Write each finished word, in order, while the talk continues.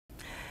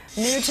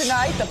New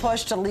tonight, the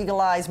push to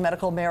legalize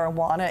medical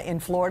marijuana in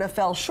Florida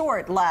fell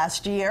short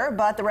last year,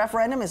 but the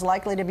referendum is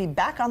likely to be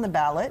back on the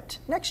ballot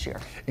next year.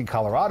 In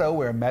Colorado,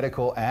 where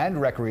medical and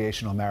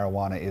recreational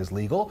marijuana is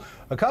legal,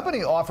 a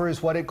company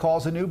offers what it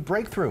calls a new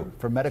breakthrough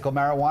for medical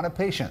marijuana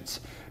patients.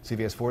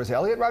 CBS 4's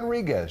Elliot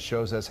Rodriguez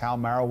shows us how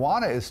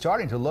marijuana is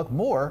starting to look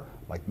more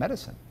like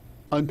medicine.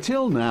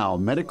 Until now,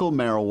 medical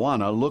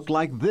marijuana looked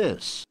like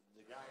this,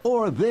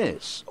 or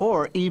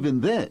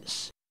even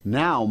this.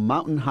 Now,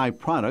 Mountain High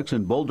Products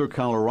in Boulder,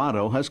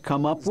 Colorado has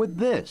come up with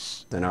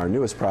this. And our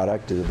newest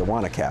product is the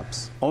Wana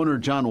Caps. Owner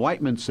John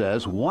Whiteman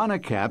says Wana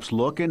Caps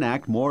look and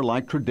act more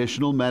like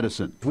traditional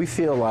medicine. We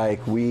feel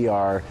like we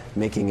are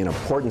making an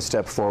important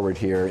step forward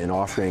here in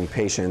offering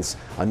patients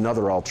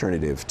another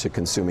alternative to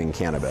consuming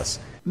cannabis.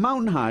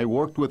 Mountain High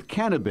worked with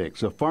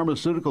Cannabix, a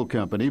pharmaceutical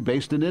company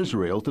based in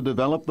Israel, to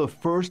develop the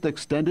first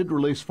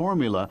extended-release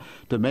formula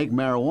to make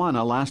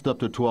marijuana last up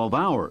to 12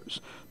 hours.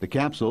 The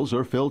capsules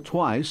are filled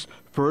twice,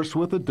 first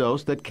with a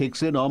dose that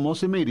kicks in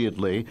almost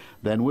immediately,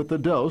 then with the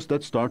dose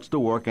that starts to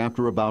work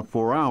after about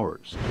 4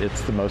 hours.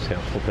 It's the most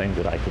helpful thing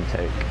that I can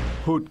take.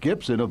 Hoot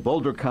Gibson of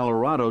Boulder,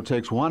 Colorado,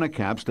 takes Wana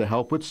Caps to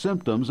help with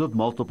symptoms of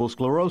multiple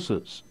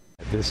sclerosis.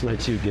 This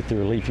lets you get the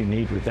relief you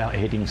need without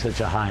hitting such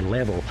a high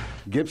level.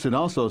 Gibson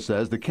also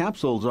says the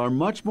capsules are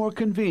much more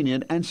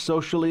convenient and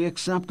socially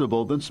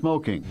acceptable than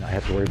smoking. I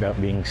have to worry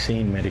about being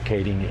seen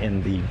medicating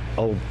in the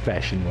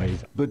old-fashioned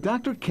ways. But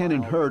Dr.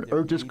 Kenan Hurd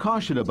urges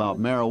caution about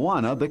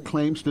marijuana that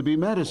claims to be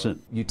medicine.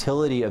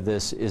 Utility of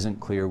this isn't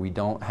clear. We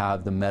don't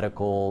have the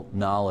medical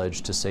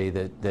knowledge to say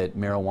that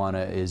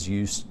marijuana is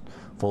used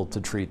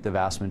to treat the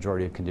vast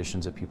majority of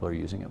conditions that people are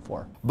using it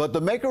for. But the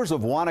makers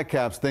of Wana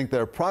Caps think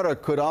their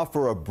product could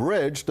offer a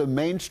bridge to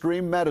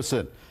mainstream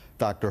medicine.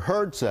 Dr.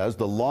 Hurd says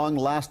the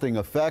long-lasting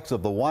effects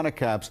of the Wana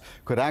Caps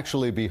could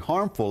actually be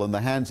harmful in the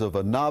hands of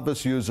a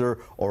novice user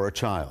or a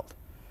child.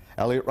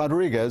 Elliot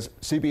Rodriguez,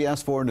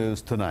 CBS 4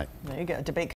 News Tonight. There you go. Debate